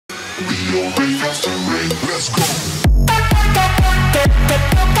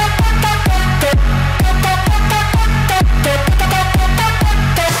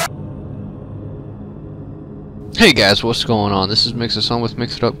Hey guys, what's going on? This is Mix On with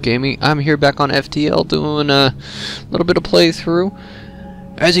Mix It Up Gaming. I'm here back on FTL doing a little bit of playthrough.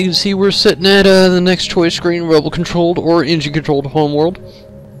 As you can see, we're sitting at the next choice screen, rebel controlled or engine controlled homeworld.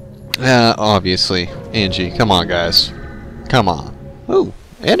 Obviously, Angie. Come on, guys. Come on. Oh,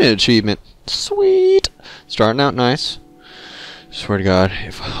 and an achievement. Sweet. Starting out nice. Swear to God,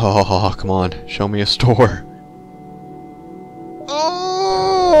 oh, come on, show me a store.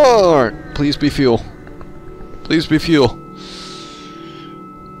 Oh, please be fuel. Please be fuel.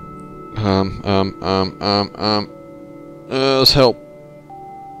 Let's help.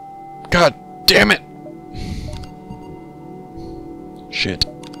 God damn it. Shit.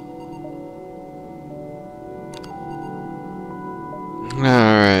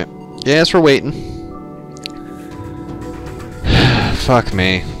 Alright. Yes, we're waiting. Fuck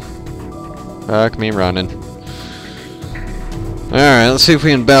me. Fuck me running. Alright, let's see if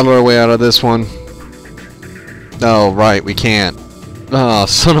we can battle our way out of this one. Oh, right, we can't. Oh,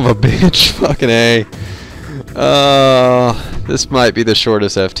 son of a bitch. Fucking A. This might be the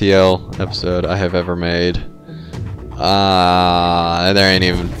shortest FTL episode I have ever made. There ain't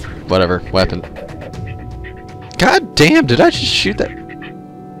even... whatever. Weapon. God damn, did I just shoot that?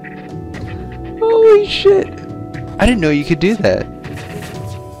 Holy shit. I didn't know you could do that.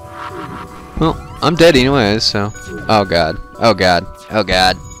 Well, I'm dead anyways, so... Oh god. Oh god. Oh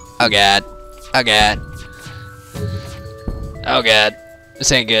god. Oh god. Oh god. Oh god.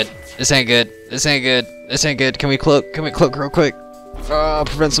 This ain't good. This ain't good. This ain't good. This ain't good. Can we cloak? Can we cloak real quick?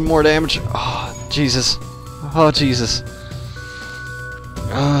 Prevent some more damage. Oh, Jesus. Oh, Jesus.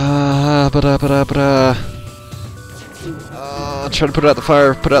 Try to put out the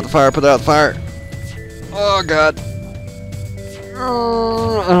fire. Put out the fire. Put out the fire. Oh, God.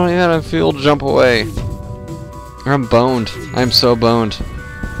 I don't even have a feel to jump away. I'm boned. I'm so boned.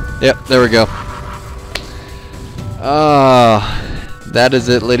 Yep, there we go. That is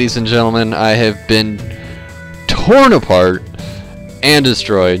it, ladies and gentlemen. I have been torn apart and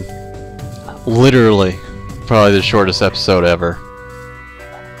destroyed. Literally, probably the shortest episode ever.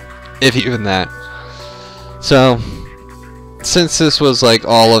 If even that. So, since this was like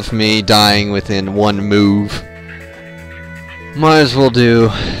all of me dying within one move, might as well do,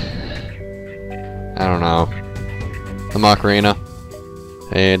 I don't know, the Macarena.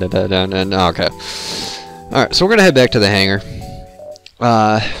 Hey, okay. Alright, so we're gonna head back to the hangar.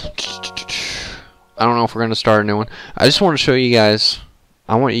 I don't know if we're gonna start a new one. I just want to show you guys.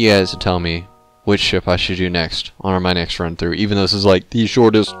 I want you guys to tell me which ship I should do next on my next run through. Even though this is like the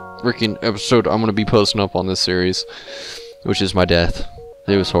shortest freaking episode I'm gonna be posting up on this series, which is my death.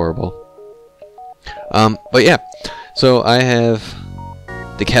 It was horrible. But yeah. So I have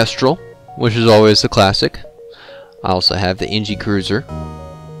the Kestrel, which is always the classic. I also have the NG Cruiser.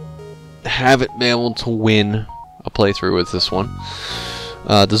 Haven't been able to win a playthrough with this one.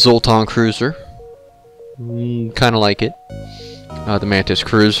 The Zoltan Cruiser, kind of like it. The Mantis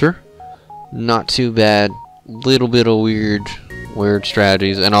Cruiser, not too bad. Little bit of weird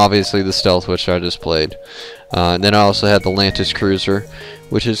strategies, and obviously the Stealth, which I just played. And then I also had the Lantis Cruiser,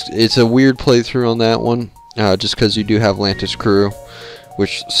 which is it's a weird playthrough on that one, just because you do have Lantis crew,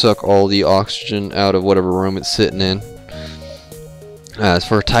 which suck all the oxygen out of whatever room it's sitting in. As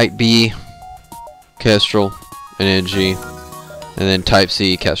for Type B, Kestrel and NG, and then Type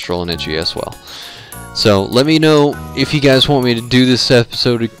C, Kestrel and NG as well. So let me know if you guys want me to do this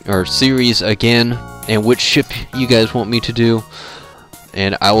episode or series again, and which ship you guys want me to do,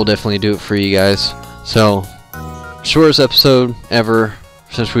 and I will definitely do it for you guys. So, shortest episode ever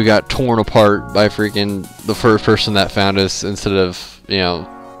since we got torn apart by freaking the first person that found us, instead of, you know,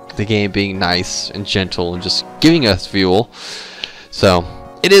 the game being nice and gentle and just giving us fuel. So,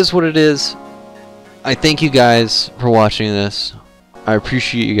 it is what it is. I thank you guys for watching this. I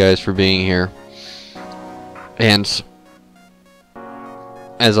appreciate you guys for being here. And,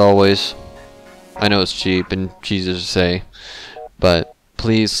 as always, I know it's cheap and cheesy to say, but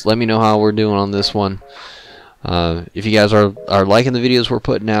please let me know how we're doing on this one. If you guys are liking the videos we're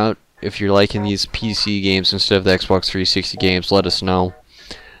putting out, if you're liking these PC games instead of the Xbox 360 games, let us know.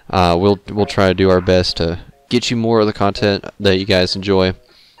 We'll try to do our best to get you more of the content that you guys enjoy.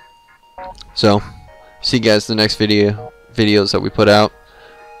 So, see you guys in the next videos that we put out.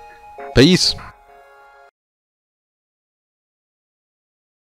 Peace.